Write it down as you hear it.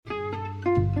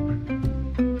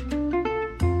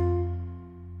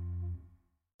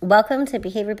Welcome to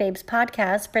Behavior Babes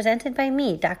podcast presented by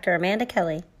me, Dr. Amanda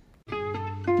Kelly.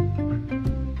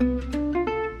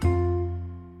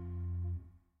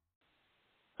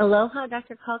 Aloha,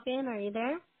 Dr. Culkin. Are you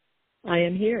there? I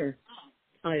am here.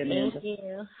 Hi, Amanda. Thank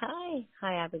you. Hi,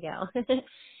 Abigail.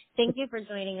 Thank you for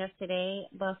joining us today.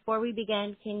 Before we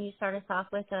begin, can you start us off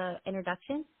with an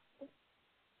introduction?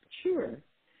 Sure.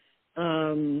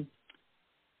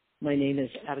 My name is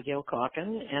Abigail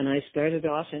Calkin, and I started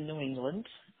off in New England,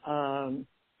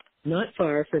 not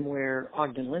far from where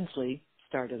Ogden Lindsley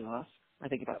started off, I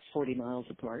think about 40 miles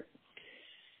apart.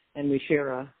 And we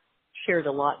shared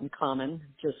a lot in common,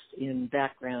 just in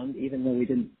background, even though we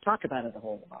didn't talk about it a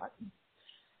whole lot.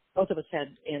 Both of us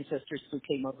had ancestors who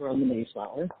came over on the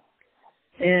Mayflower.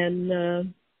 And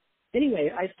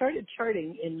anyway, I started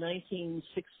charting in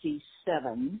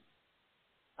 1967.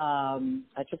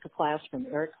 I took a class from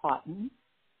Eric Houghton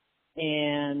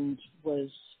and was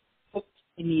hooked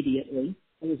immediately.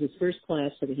 It was his first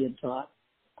class that he had taught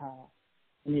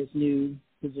in his new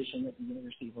position at the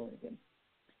University of Oregon.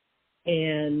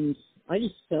 And I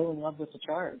just fell in love with the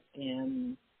chart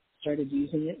and started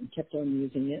using it and kept on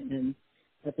using it. And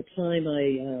at the time,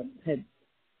 I had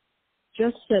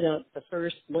just set up the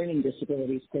first learning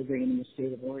disabilities program in the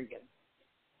state of Oregon.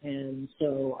 And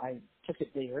so I took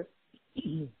it there.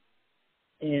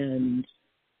 And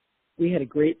we had a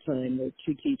great time. There were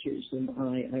two teachers, and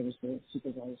I was the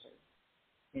supervisor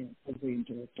and program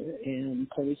director. And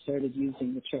so we started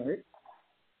using the chart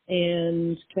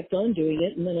and kept on doing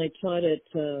it. And then I taught at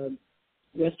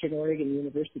Western Oregon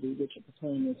University, which at the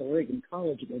time was Oregon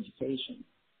College of Education.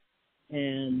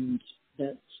 And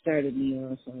that started me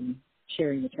off on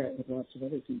sharing the chart with lots of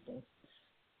other people.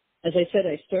 As I said,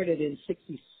 I started in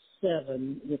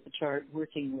 1967 with the chart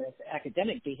working with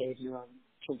academic behavior on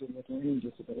children with learning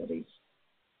disabilities.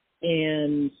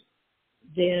 And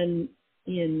then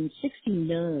in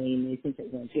 1969, I think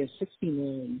it was,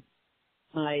 1969,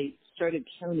 I started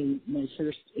counting my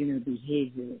first inner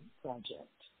behavior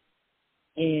project.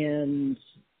 And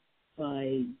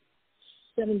by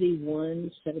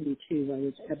 1971, 1972, I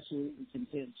was absolutely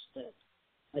convinced that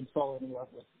I'd fallen in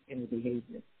love with inner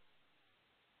behavior.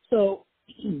 So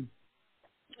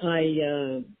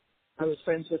I was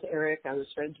friends with Eric. I was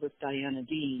friends with Diana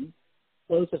Dean,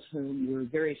 both of whom were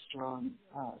very strong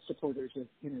supporters of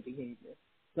inner behavior.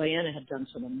 Diana had done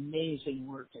some amazing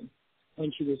work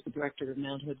when she was the director of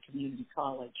Mount Hood Community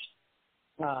College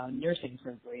nursing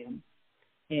program,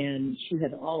 and she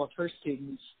had all of her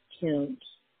students count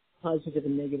positive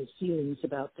and negative feelings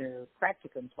about their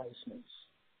practicum placements.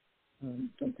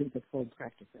 Don't think they're called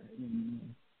practica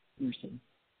in nursing.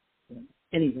 But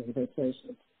anyway, their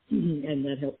placements. And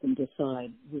that helped them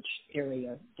decide which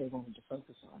area they wanted to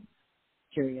focus on,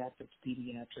 geriatrics,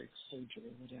 pediatrics,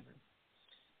 surgery, whatever.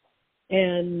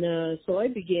 And so I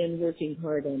began working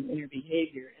hard on inner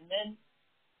behavior. And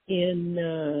then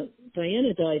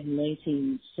Diana died in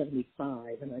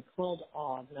 1975, and I called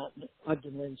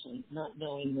Ogden Lindsley, not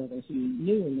knowing whether he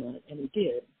knew or not, and he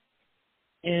did.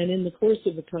 And in the course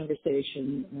of the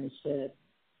conversation, I said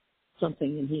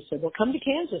something, and he said, well, come to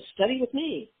Kansas, study with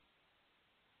me.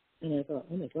 And I thought,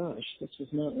 oh my gosh, this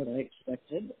was not what I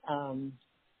expected.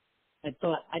 I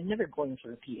thought I'd never going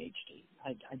for a PhD.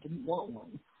 I didn't want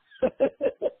one.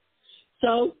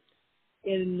 So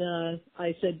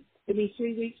I said, give me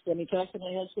 3 weeks, let me talk to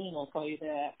my husband, and I'll call you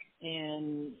back.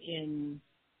 And in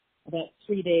about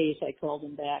 3 days, I called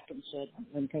him back and said,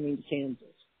 I'm coming to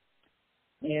Kansas.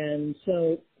 And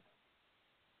so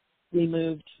we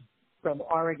moved from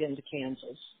Oregon to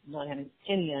Kansas, not having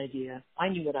any idea. I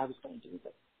knew what I was going to do,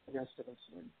 but the rest of us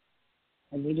weren't.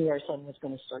 And we knew our son was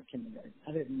going to start kindergarten.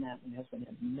 Other than that, my husband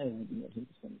had no idea what he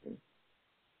was going to do.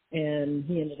 And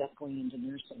he ended up going into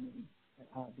nursing and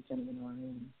becoming an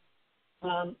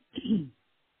RN.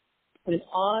 But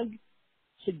Og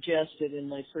suggested in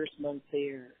my first month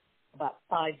there about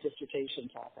 5 dissertation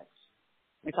topics.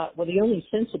 I thought, well, the only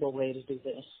sensible way to do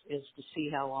this is to see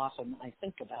how often I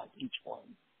think about each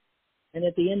one. And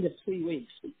at the end of 3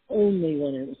 weeks, the only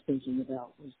one I was thinking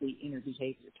about was the inner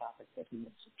behavior topic that he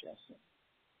had suggested.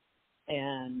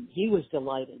 And he was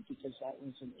delighted because that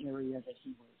was an area that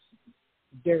he was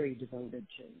very devoted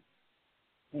to,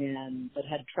 but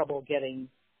had trouble getting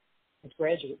his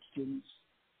graduate students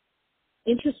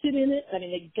interested in it. I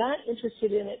mean, they got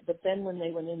interested in it, but then when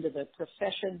they went into the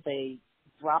profession, they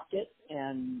dropped it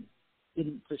and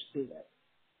didn't pursue it.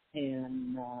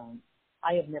 And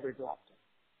I have never dropped it.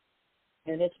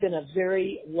 And it's been a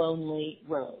very lonely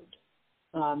road.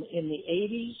 In the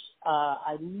 80s,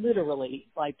 I literally,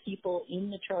 by people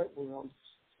in the chart world,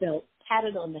 felt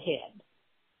patted on the head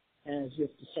as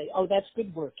if to say, oh, that's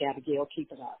good work, Abigail,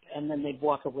 keep it up. And then they'd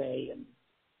walk away and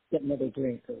get another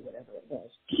drink or whatever it was,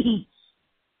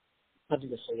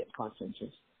 obviously at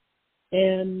conferences.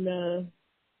 And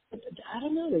I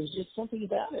don't know, there was just something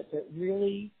about it that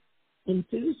really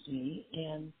enthused me,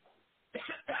 and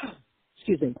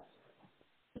excuse me,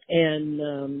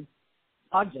 and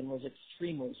Ogden was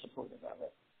extremely supportive of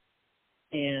it.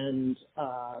 And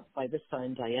by this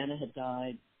time, Diana had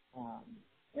died.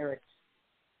 Eric,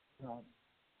 I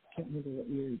can't remember what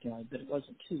year he died, but it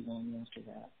wasn't too long after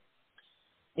that.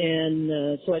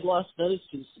 And so I'd lost those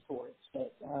two supports.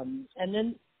 But and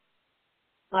then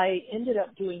I ended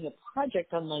up doing a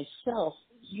project on myself,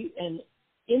 and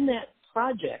in that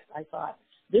project, I thought,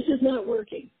 this is not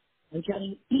working. I'm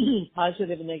getting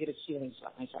positive and negative feelings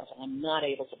about myself, and I'm not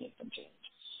able to make them change.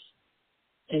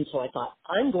 And so I thought,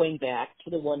 I'm going back to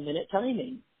the 1-minute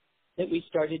timing that we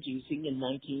started using in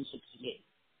 1968,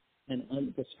 and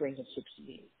on the spring of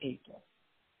 68, April.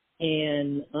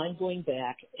 And I'm going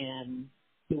back and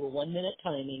do a 1-minute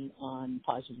timing on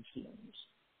positive feelings.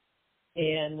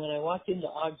 And when I walked into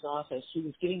Og's office, he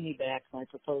was giving me back my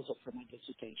proposal for my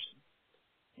dissertation.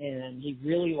 And he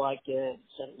really liked it,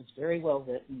 said it was very well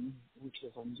written, which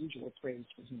was unusual praise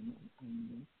for him.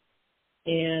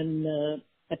 And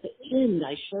at the end,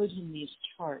 I showed him these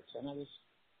charts, and I was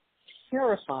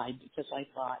terrified because I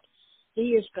thought,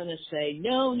 he is going to say,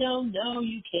 no,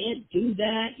 you can't do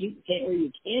that, you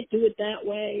can't do it that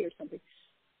way, or something.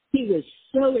 He was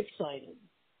so excited.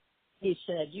 He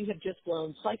said, you have just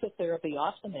blown psychotherapy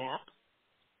off the map,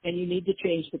 and you need to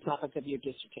change the topic of your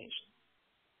dissertation.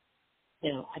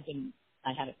 You know,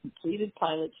 I had a completed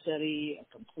pilot study, a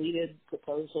completed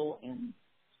proposal, and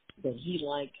that he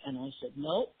liked, and I said,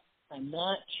 nope, I'm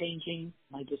not changing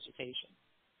my dissertation.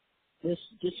 This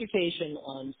dissertation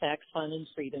on facts, fun, and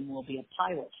freedom will be a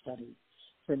pilot study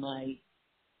for my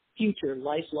future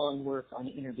lifelong work on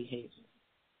inner behavior.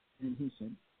 And he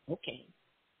said, okay.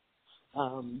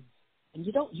 And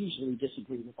you don't usually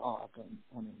disagree with Og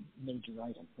on a major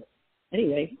item. But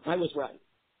anyway, I was right.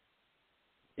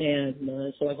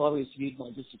 And so I've always viewed my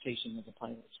dissertation as a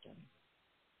pilot study.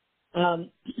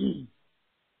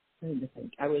 Trying to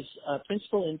think. I was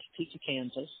principal in Topeka,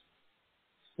 Kansas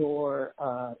for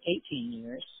 18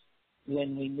 years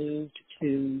when we moved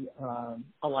to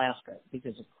Alaska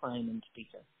because of crime in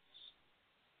Topeka.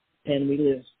 And we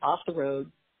lived off the road,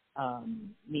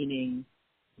 meaning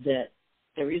that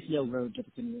there is no road to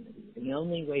the community. The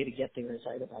only way to get there is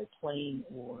either by plane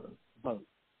or boat.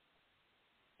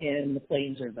 And the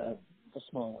planes are the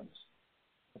small ones,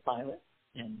 the pilot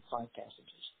and 5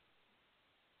 passengers.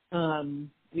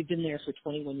 We've been there for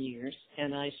 21 years,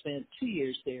 and I spent 2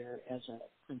 years there as a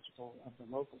principal of the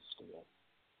local school.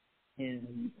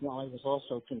 And while I was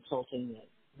also consulting at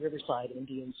Riverside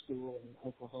Indian School in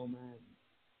Oklahoma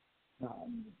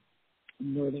and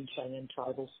Northern Cheyenne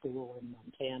Tribal School in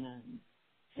Montana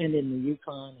and in the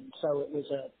Yukon, and so it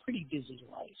was a pretty busy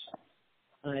life.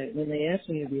 When they asked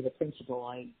me to be the principal,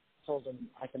 I told them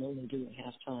I can only do it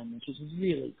half-time, which is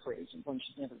really crazy. One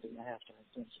should never be a half-time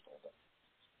principal. But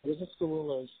it was a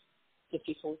school of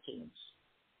 54 kids,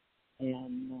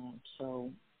 and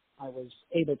so I was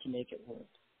able to make it work.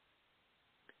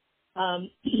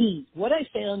 What I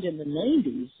found in the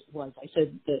 90s was I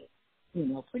said that, you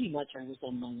know, pretty much I was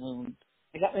on my own.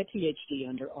 I got my PhD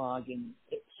under Og in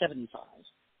 75.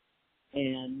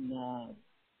 And,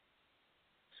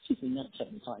 excuse me, not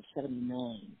 75,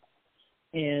 79.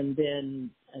 And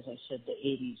then, as I said, the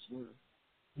 80s were,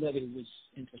 nobody was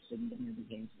interested in inner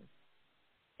behavior.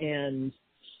 And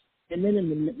then in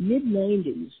the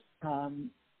mid-90s,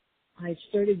 I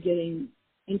started getting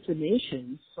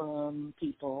information from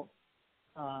people,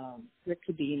 Rick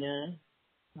Cadena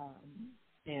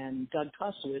and Doug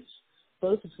Kosowitz,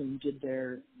 both of whom did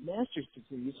their master's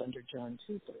degrees under John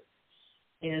Cooper.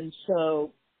 And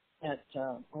so at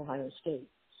Ohio State,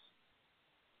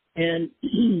 and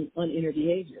on inner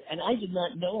behavior. And I did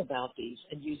not know about these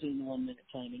and using the 1-minute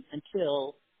timing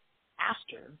until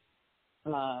after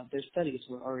their studies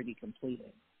were already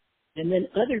completed. And then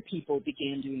other people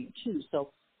began doing it too.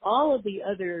 So all of the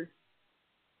other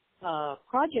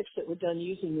projects that were done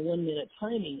using the 1-minute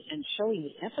timing and showing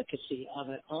the efficacy of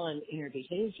it on inner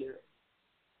behavior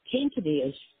came to me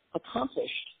as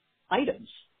accomplished items.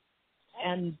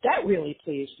 And that really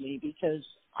pleased me because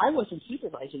I wasn't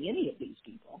supervising any of these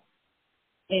people.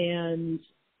 And,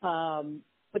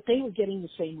 but they were getting the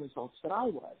same results that I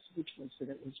was, which was that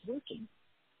it was working.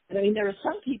 And I mean, there are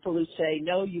some people who say,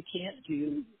 no, you can't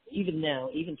do, even now,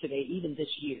 even today, even this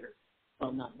year,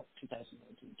 well, not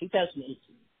 2019,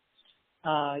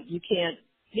 2018, you can't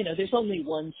there's only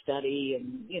one study,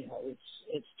 and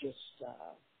it's just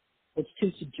it's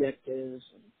too subjective.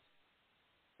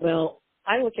 Well,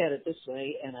 I look at it this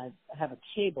way, and I have a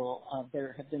table of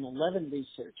there have been 11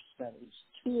 research studies,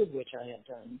 2 of which I have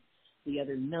done. The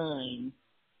other 9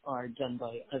 are done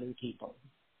by other people.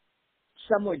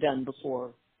 Some were done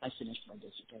before I finished my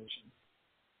dissertation,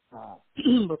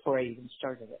 before I even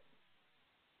started it.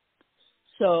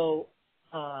 So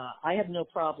I have no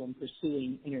problem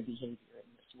pursuing inner behavior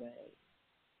in this way.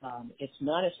 It's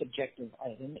not a subjective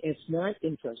item. It's not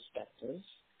introspective.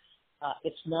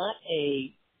 It's not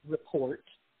a report.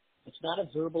 It's not a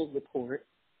verbal report.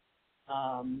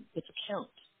 It's a count.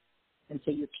 And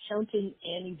so you're counting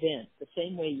an event the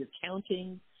same way you're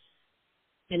counting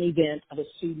an event of a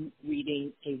student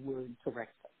reading a word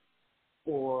correctly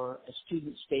or a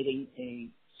student stating a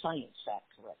science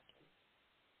fact correctly.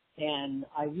 And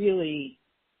I really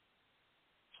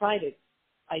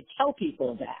I tell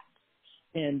people that.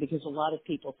 And because a lot of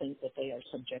people think that they are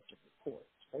subjective reports.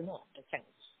 They're not. They're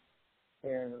counts.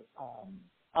 They're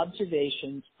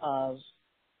observations of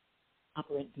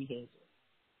operant behavior.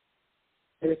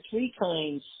 There are 3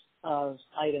 kinds of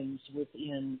items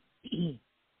within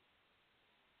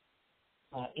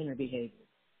inner behavior.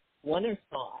 One are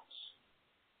thoughts,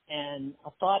 and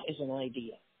a thought is an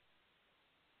idea.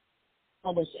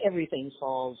 Almost everything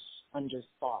falls under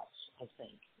thoughts, I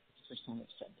think. It's the first time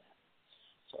I've said that,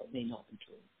 so it may not be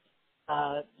true.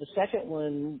 The second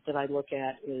one that I look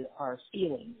at are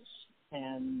feelings,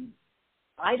 and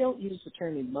I don't use the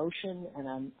term emotion, and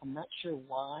I'm not sure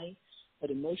why, but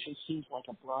emotion seems like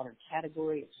a broader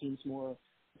category. It seems more,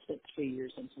 I spent 3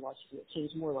 years in philosophy, it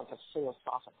seems more like a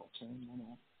philosophical term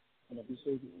than a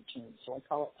behavioral term, so I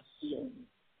call it a feeling.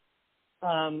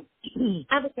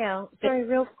 Abigail, sorry,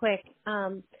 real quick.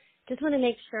 Just want to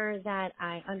make sure that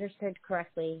I understood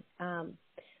correctly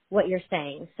what you're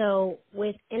saying. So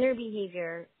with inner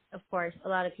behavior, of course, a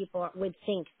lot of people would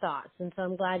think thoughts, and so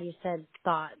I'm glad you said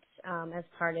thoughts as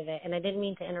part of it. And I didn't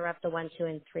mean to interrupt the 1, 2,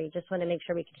 and 3. Just want to make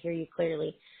sure we could hear you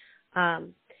clearly.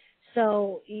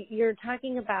 So you're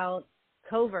talking about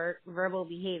covert verbal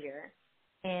behavior,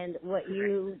 and what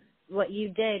you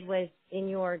did was in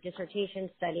your dissertation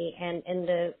study and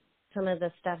in some of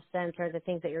the stuff sense or the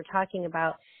things that you're talking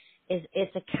about is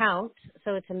it's a count,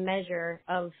 so it's a measure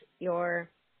of your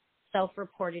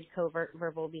self-reported covert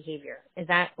verbal behavior. Is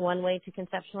that one way to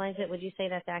conceptualize it? Would you say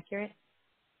that's accurate?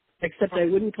 Except I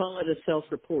wouldn't call it a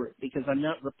self-report because I'm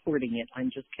not reporting it.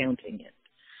 I'm just counting it.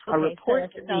 Okay, A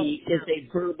report so to me is a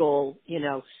verbal,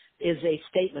 is a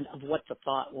statement of what the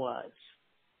thought was.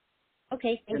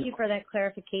 Okay, thank you for that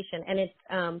clarification. And it's,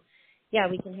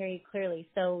 we can hear you clearly.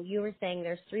 So you were saying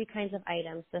there's 3 kinds of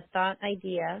items: the thought,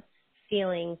 idea,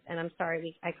 feelings, and I'm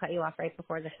sorry, I cut you off right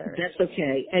before the third. That's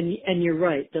okay. And you're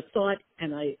right. The thought,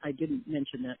 and I didn't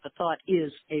mention that, the thought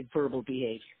is a verbal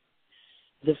behavior.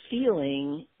 The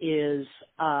feeling is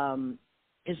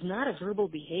not a verbal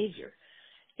behavior.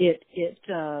 It's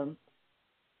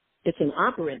an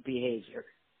operant behavior,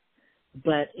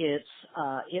 but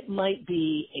it might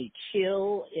be a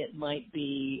chill, it might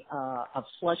be a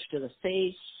flush to the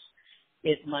face,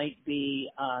 it might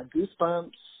be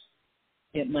goosebumps,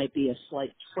 it might be a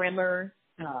slight tremor.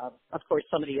 Of course,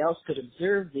 somebody else could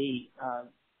observe the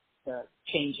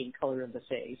changing color of the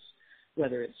face,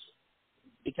 whether it's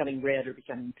becoming red or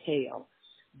becoming pale.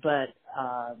 But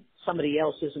somebody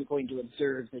else isn't going to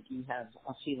observe that you have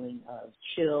a feeling of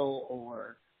chill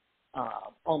or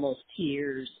almost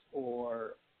tears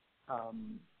or what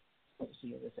was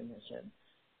the other thing I said?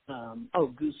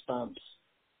 Goosebumps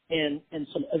and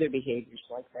some other behaviors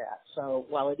like that. So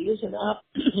while it is an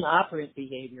operant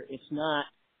behavior, it's not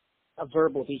a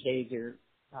verbal behavior.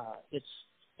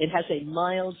 It has a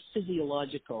mild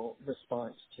physiological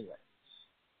response to it.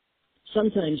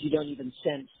 Sometimes you don't even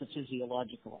sense the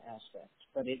physiological aspect,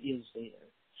 but it is there.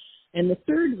 And the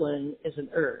third one is an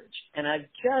urge. And I've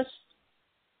just,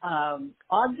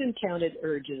 Ogden counted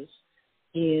urges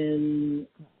in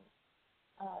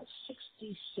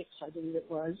 66, I believe it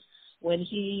was, when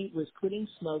he was quitting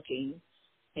smoking,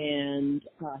 and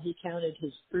he counted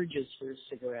his urges for a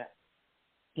cigarette.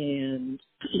 And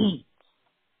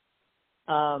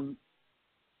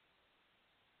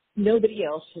nobody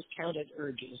else has counted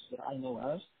urges that I know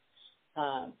of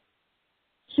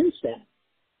since then.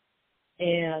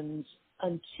 And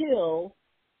until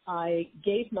I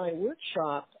gave my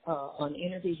workshop on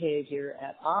inner behavior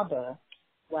at ABBA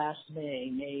last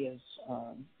May of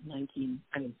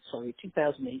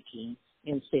 2018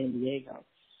 in San Diego.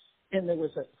 And there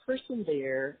was a person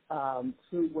there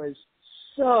who was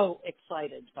so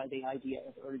excited by the idea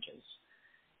of urges.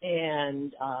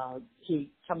 and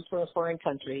he comes from a foreign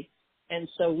country, and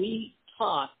so we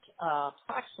talked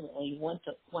approximately once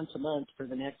a month for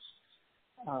the next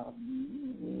 5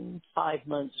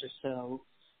 months or so,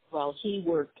 while he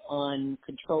worked on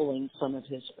controlling some of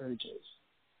his urges.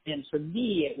 And for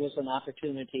me, it was an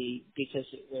opportunity because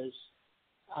it was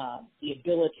the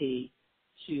ability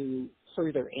to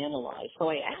further analyze. So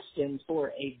I asked him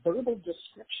for a verbal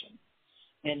description,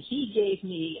 and he gave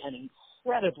me an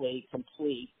incredibly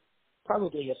complete,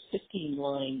 probably a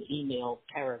 15-line email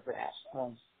paragraph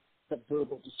of the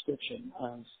verbal description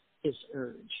of his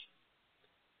urge.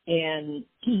 And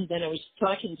then I was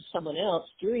talking to someone else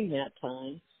during that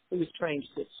time who was trying to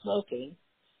quit smoking,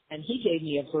 and he gave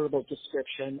me a verbal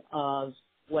description of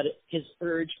what his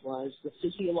urge was, the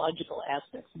physiological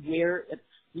aspects, where it,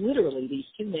 literally these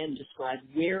two men described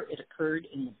where it occurred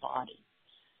in the body.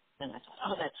 And I thought,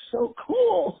 oh, that's so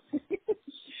cool.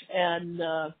 and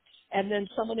then I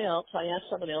asked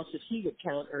someone else if he would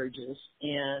count urges,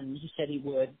 and he said he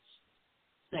would.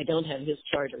 I don't have his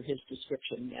chart or his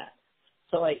description yet.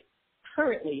 So I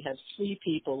currently have 3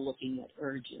 people looking at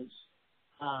urges.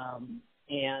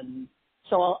 And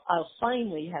so I'll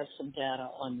finally have some data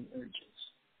on the urges.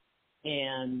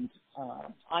 And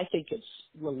I think it's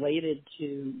related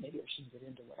to, maybe I shouldn't get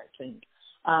into what I think.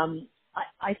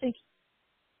 I think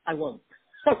I won't.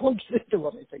 I won't get into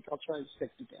what I think. I'll try to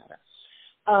stick to data.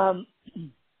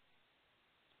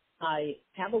 I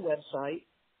have a website,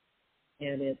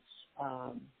 and it's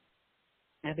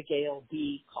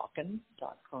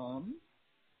AbigailBCawken.com.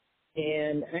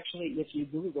 And actually, if you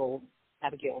Google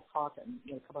Abigail Cawken,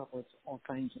 you'll come up with all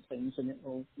kinds of things, and it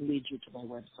will lead you to my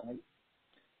website.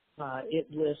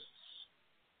 It lists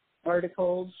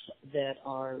articles that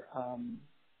are,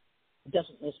 it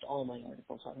doesn't list all my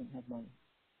articles. I don't have my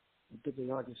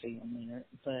bibliography on there,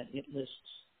 but it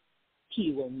lists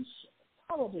key ones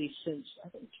probably since, I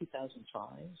think, 2005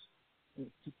 or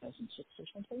 2006 or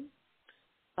something.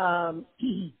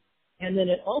 And then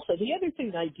it also, the other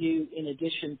thing I do in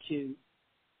addition to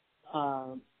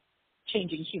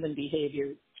changing human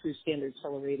behavior through standard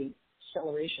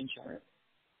acceleration chart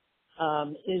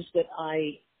is that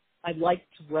I like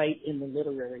to write in the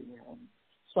literary realm.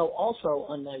 So also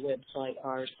on my website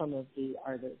are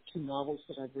the 2 novels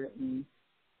that I've written,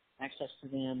 access to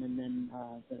them, and then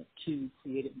the 2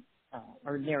 creative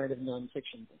or narrative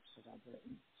nonfiction books that I've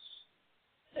written,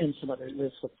 and some other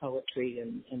lists of poetry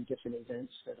and different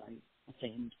events that I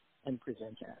attend and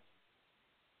present at.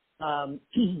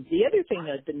 The other thing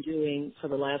I've been doing for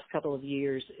the last couple of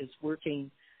years is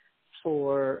working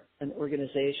for an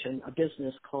organization, a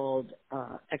business called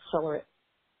Acceleration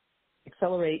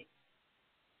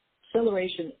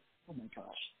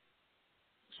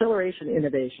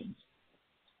Innovations,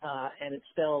 and it's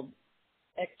spelled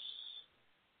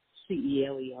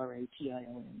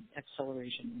XCELERATION,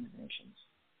 Acceleration Innovations.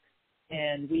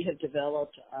 And we have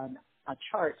developed a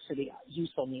chart for the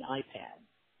use on the iPad,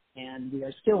 and we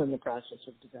are still in the process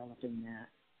of developing that.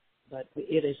 But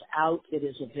it is out, it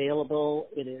is available,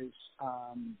 it is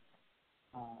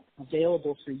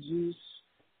available for use,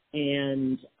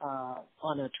 and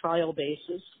on a trial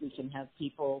basis, we can have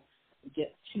people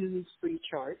get 2 free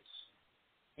charts,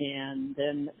 and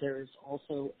then there's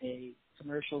also a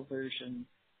commercial version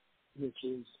which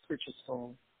is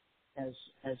purchasable as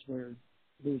we're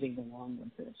moving along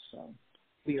with this. So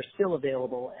we are still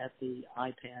available at the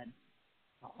iPad,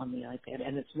 on the iPad,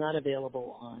 and it's not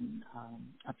available on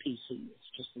a PC.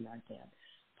 It's just the iPad.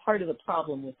 Part of the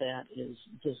problem with that is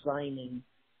designing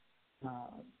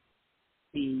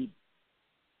the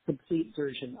complete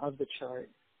version of the chart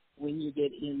when you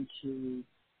get into,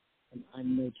 and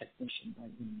I'm no technician by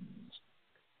any means.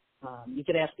 You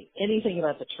could ask me anything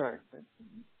about the chart, but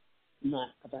not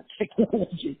about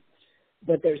technology.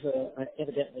 But there's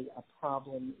evidently a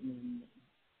problem in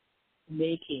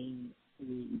making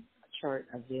the chart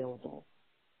available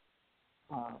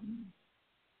on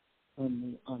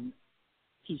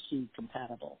PC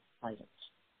compatible items.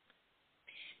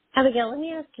 Abigail, let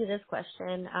me ask you this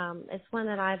question. It's one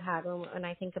that I've had when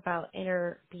I think about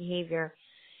inner behavior.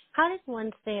 How does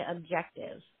one stay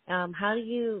objective? How do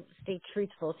you stay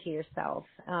truthful to yourself?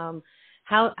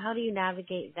 How do you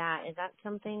navigate that? Is that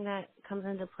something that comes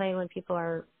into play when people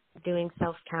are doing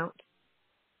self-count?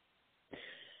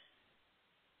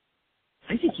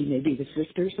 I think you may be the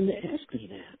first person to ask me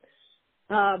that.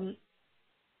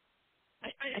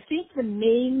 I think the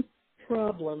main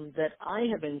problem that I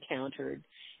have encountered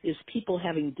is people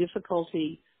having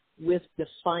difficulty with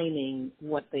defining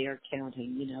what they are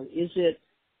counting. You know,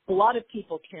 a lot of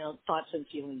people count thoughts and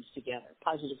feelings together,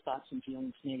 positive thoughts and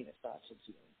feelings, negative thoughts and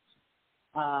feelings.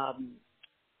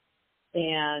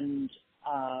 and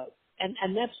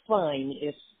that's fine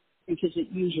because it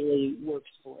usually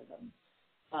works for them.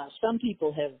 Some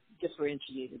people have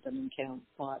differentiated them and count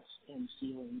thoughts and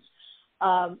feelings.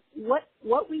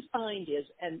 What we find is,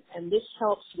 and this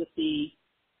helps with the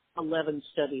 11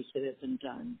 studies that have been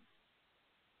done,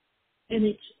 and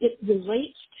it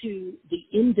relates to the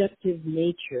inductive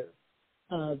nature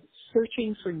of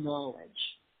searching for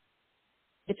knowledge.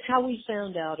 It's how we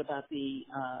found out about the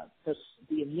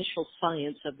initial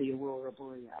science of the aurora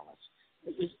borealis.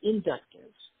 It was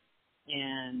inductive,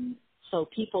 and so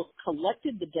people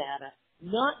collected the data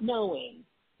not knowing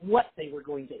what they were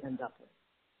going to end up with.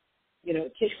 You know,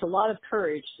 it takes a lot of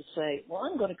courage to say, well,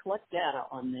 I'm going to collect data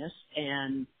on this,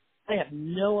 and I have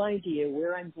no idea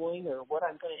where I'm going or what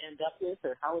I'm going to end up with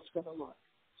or how it's going to look.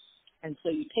 And so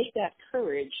you take that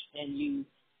courage and you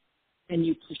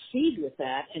proceed with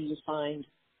that, and you find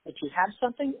that you have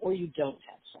something or you don't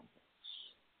have something.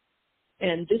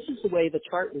 And this is the way the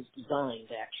chart was designed,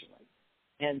 actually.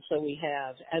 And so we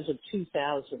have, as of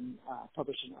 2000,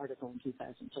 published an article in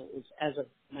 2000, so it was as of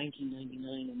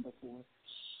 1999 and before,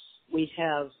 we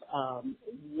have 1.2,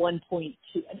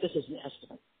 this is an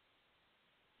estimate,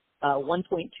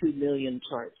 1.2 million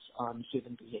charts on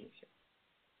human behavior.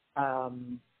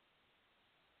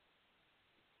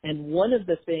 And one of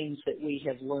the things that we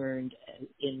have learned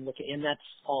in looking, and that's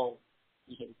all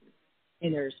behavior,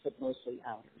 inners but mostly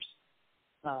outers,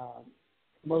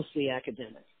 mostly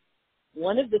academic.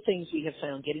 One of the things we have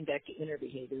found, getting back to inner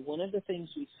behavior, one of the things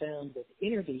we found with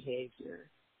inner behavior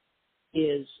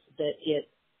is that it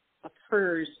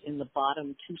occurs in the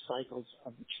bottom two cycles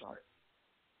of the chart.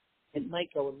 It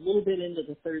might go a little bit into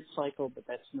the third cycle, but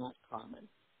that's not common.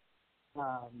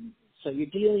 So you're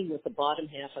dealing with the bottom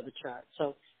half of the chart.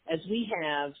 So as we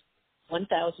have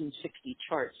 1,060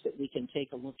 charts that we can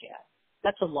take a look at,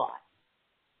 that's a lot.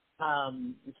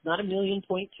 It's not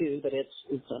 1,000,000.2, but it's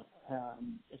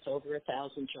over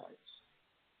 1,000 charts.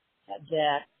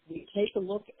 That we take a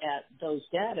look at those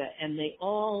data, and they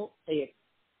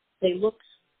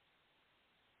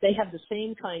have the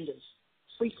same kind of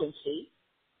frequency.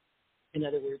 In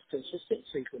other words, consistent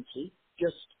frequency,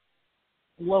 just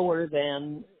lower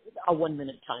than a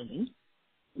 1-minute timing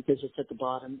because it's at the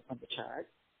bottom of the chart.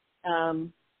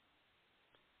 And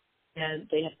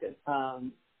they have the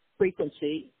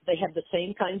frequency. They have the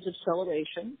same kinds of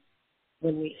acceleration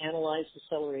when we analyze the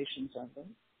accelerations of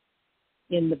them.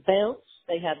 In the bounce,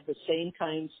 they have the same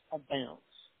kinds of bounce.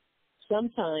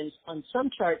 Sometimes on some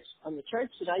charts, on the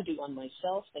charts that I do on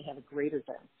myself, they have a greater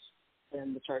bounce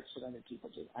than the charts that other people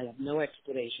do. I have no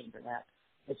explanation for that.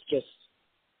 It's just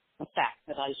a fact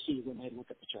that I see when I look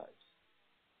at the charts.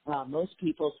 Most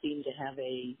people seem to have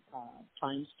a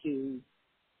times 2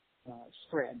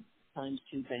 spread, times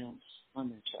 2 bounce on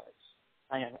their charts.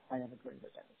 I have a greater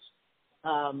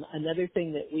bounce. Another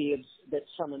thing that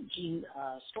someone, Gene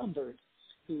Stromberg,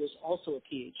 who was also a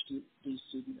PhD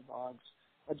student of Og's,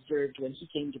 observed when he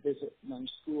came to visit my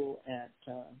school at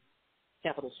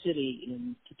Capital City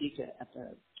in Topeka at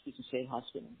the Topeka State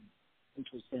Hospital,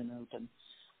 which was then open.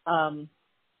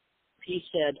 He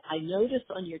said, I noticed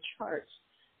on your charts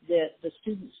that the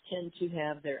students tend to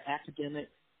have their academic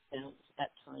bounce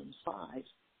at times 5.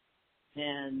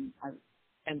 And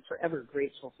I'm forever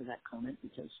grateful for that comment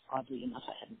because, oddly enough,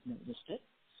 I hadn't noticed it.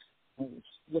 I was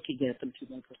looking at them too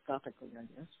microscopically, I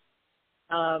guess.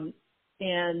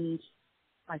 And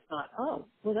I thought, oh,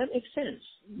 well, that makes sense.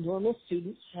 Normal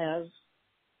students have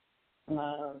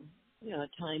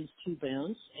times 2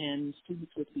 bounce, and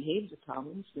students with behavior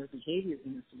problems, their behavior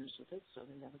interferes with it, so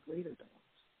they have a greater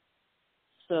bounce.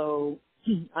 So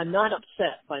I'm not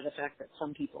upset by the fact that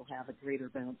some people have a greater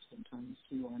bounce than times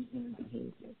 2 on inner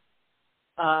behavior.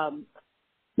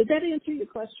 Did that answer your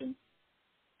question?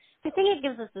 I think it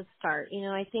gives us a start. You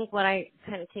know, I think what I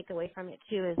kind of take away from it,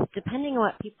 too, is depending on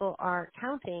what people are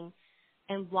counting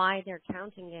and why they're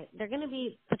counting it, they're going to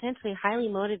be potentially highly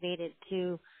motivated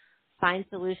to find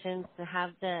solutions to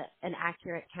have an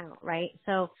accurate count, right?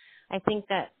 So I think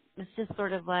that it's just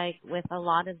sort of like with a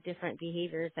lot of different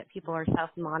behaviors that people are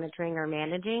self-monitoring or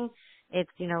managing,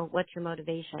 it's, you know, what's your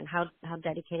motivation? How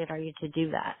dedicated are you to do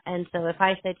that? And so if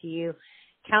I said to you,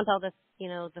 count all the, you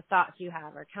know, the thoughts you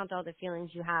have or count all the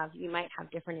feelings you have, you might have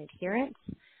different adherence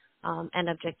and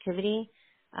objectivity.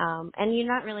 And you're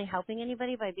not really helping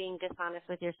anybody by being dishonest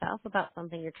with yourself about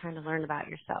something you're trying to learn about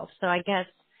yourself. So I guess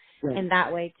right. In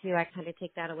that way, too, I kind of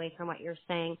take that away from what you're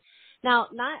saying. Now,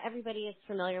 not everybody is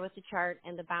familiar with the chart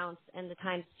and the bounce and the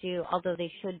times 2, although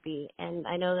they should be. And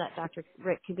I know that Dr.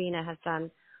 Rick Kubina has done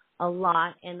a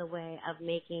lot in the way of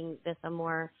making this a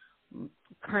more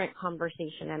current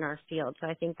conversation in our field. So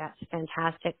I think that's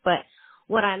fantastic. But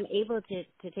what I'm able to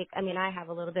take, I mean, I have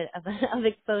a little bit of, of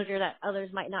exposure that others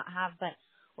might not have, but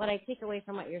what I take away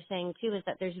from what you're saying too is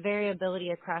that there's variability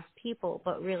across people,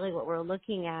 but really what we're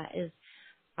looking at is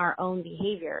our own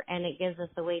behavior, and it gives us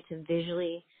a way to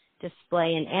visually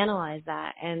display and analyze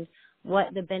that. And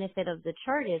what the benefit of the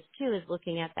chart is too is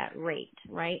looking at that rate,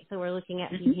 right? So we're looking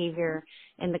at behavior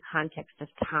in the context of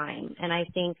time. And I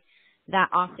think that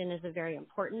often is a very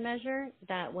important measure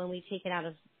that when we take it out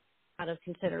of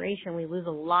consideration, we lose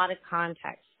a lot of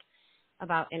context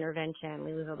about intervention.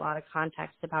 We lose a lot of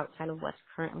context about kind of what's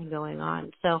currently going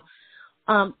on. So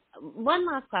one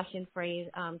last question for you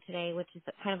today, which is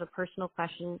kind of a personal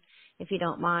question, if you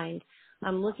don't mind.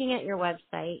 Looking at your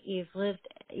website, you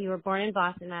were born in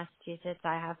Boston, Massachusetts.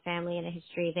 I have family and a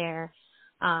history there.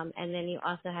 And then you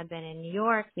also have been in New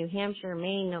York, New Hampshire,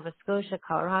 Maine, Nova Scotia,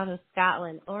 Colorado,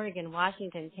 Scotland, Oregon,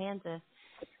 Washington, Kansas,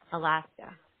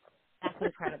 Alaska. That's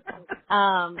incredible.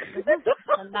 That's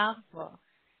a mouthful.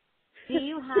 Do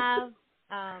you have,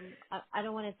 I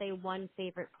don't want to say one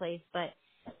favorite place, but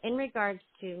in regards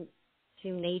to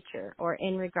nature or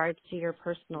in regards to your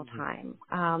personal time,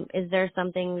 is there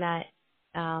something that,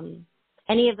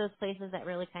 any of those places that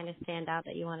really kind of stand out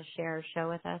that you want to share or show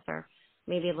with us, or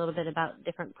maybe a little bit about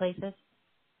different places?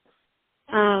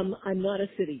 I'm not a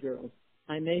city girl.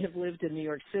 I may have lived in New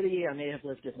York City. I may have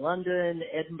lived in London,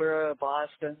 Edinburgh,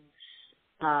 Boston.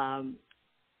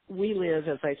 We live,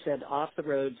 as I said, off the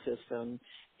road system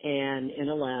and in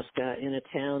Alaska in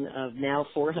a town of now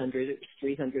 400. It was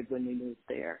 300 when we moved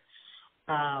there.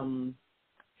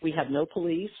 We have no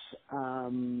police.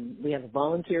 We have a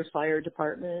volunteer fire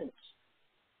department.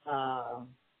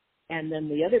 And then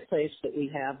the other place that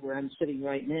we have where I'm sitting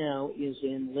right now is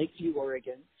in Lakeview,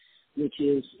 Oregon, which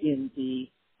is in the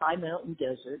high mountain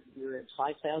desert. We're at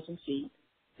 5,000 feet.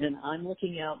 And I'm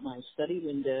looking out my study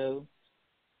window,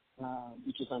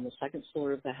 which is on the second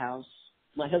floor of the house.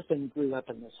 My husband grew up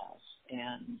in this house,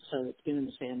 and so it's been in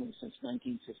the family since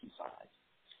 1955.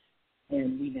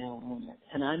 And we now own it.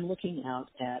 And I'm looking out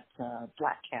at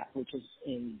Black Cat, which is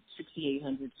a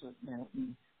 6,800-foot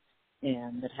mountain,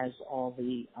 and that has all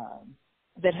the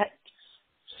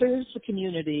serves the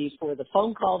community for the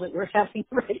phone call that we're having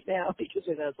right now because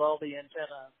it has all the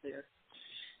antenna up there.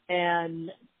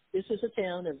 And this is a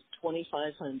town of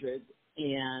 2,500,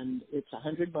 and it's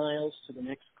 100 miles to the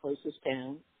next closest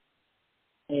town.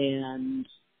 And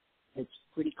it's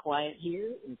pretty quiet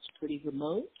here. It's pretty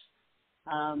remote.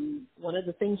 One of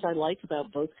the things I like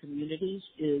about both communities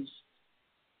is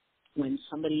when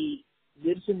somebody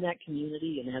lives in that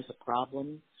community and has a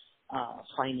problem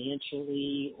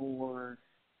financially, or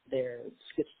they're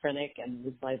schizophrenic and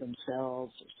live by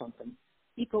themselves or something,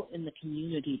 people in the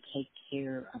community take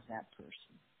care of that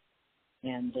person.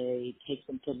 And they take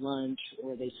them to lunch,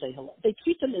 or they say hello. They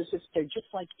treat them as if they're just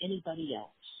like anybody else.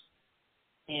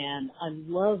 And I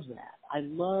love that. I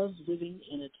love living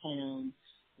in a town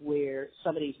where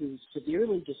somebody who's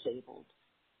severely disabled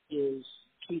is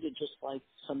treated just like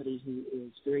somebody who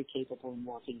is very capable in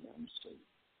walking down the street.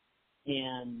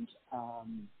 And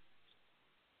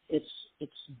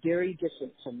it's very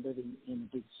different from living in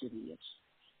a big city.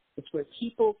 It's where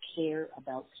people care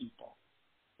about people.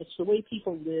 It's the way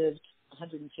people lived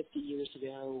 150 years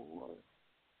ago, or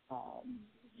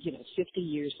 50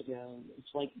 years ago.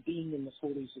 It's like being in the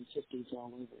 40s and 50s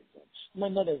all over again. My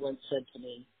mother once said to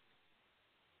me,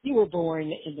 "You were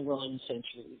born in the wrong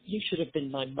century. You should have been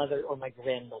my mother or my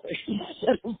grandmother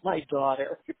instead of my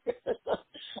daughter."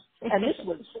 And this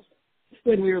was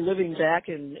when we were living back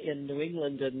in New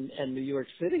England and New York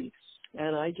City.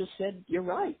 And I just said, "You're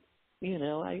right."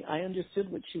 I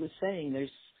understood what she was saying.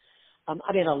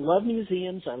 I love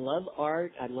museums. I love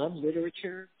art. I love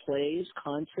literature, plays,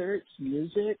 concerts,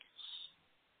 music.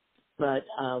 But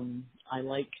I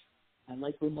like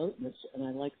remoteness, and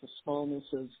I like the smallness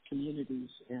of communities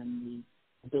and the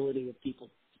ability of people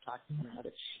to talk to one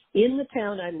another. In the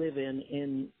town I live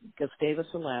in Gustavus,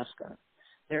 Alaska,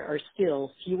 there are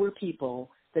still fewer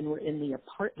people than were in the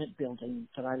apartment building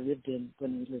that I lived in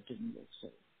when we lived in New York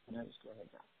City when I was growing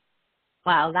up.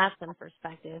 Wow, that's some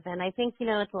perspective. And I think,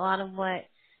 it's a lot of what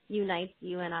unites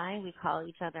you and I. We call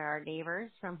each other our neighbors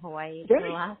from Hawaii to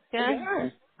Alaska.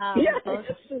 Yeah. Both,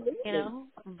 absolutely.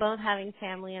 Both having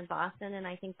family in Boston, and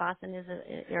I think Boston is,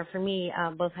 for me,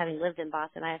 both having lived in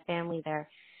Boston, I have family there.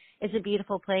 It's a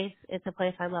beautiful place. It's a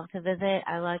place I love to visit.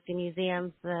 I like the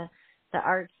museums, the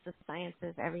arts, the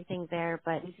sciences, everything there.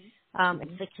 But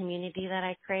it's the community that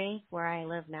I crave where I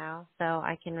live now, so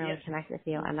I can really connect with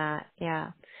you on that.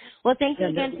 Yeah. Well, thank you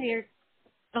again for your.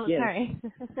 Oh, yes. sorry.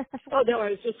 Oh no,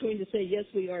 I was just going to say yes,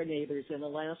 we are neighbors, and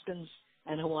Alaskans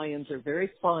and Hawaiians are very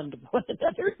fond of one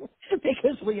another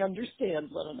because we understand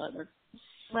one another.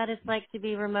 What it's like to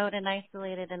be remote and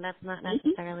isolated, and that's not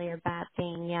necessarily a bad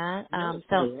thing, yeah. No,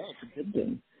 So it's a good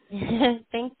thing.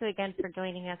 thank you again for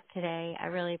joining us today. I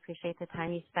really appreciate the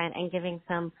time you spent and giving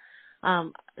some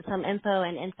info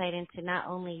and insight into not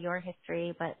only your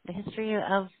history, but the history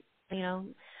of,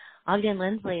 Ogden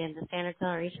Lindsley and the standard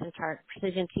acceleration chart,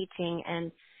 precision teaching,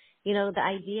 and, the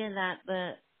idea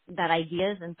that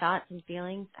ideas and thoughts and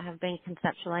feelings have been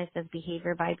conceptualized as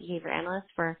behavior by behavior analysts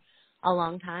for a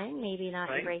long time, maybe not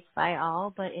embraced by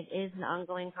all, but it is an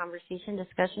ongoing conversation,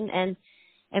 discussion, and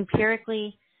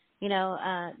empirically,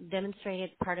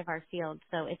 demonstrated part of our field.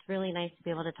 So it's really nice to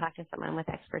be able to talk to someone with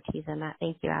expertise in that.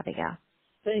 Thank you, Abigail.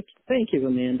 Thank you,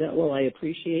 Amanda. Well, I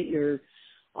appreciate your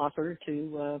offer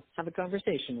to have a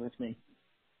conversation with me.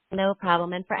 No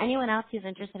problem. And for anyone else who's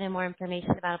interested in more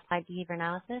information about applied behavior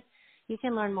analysis, you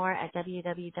can learn more at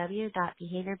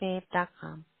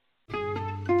www.behaviorbabe.com.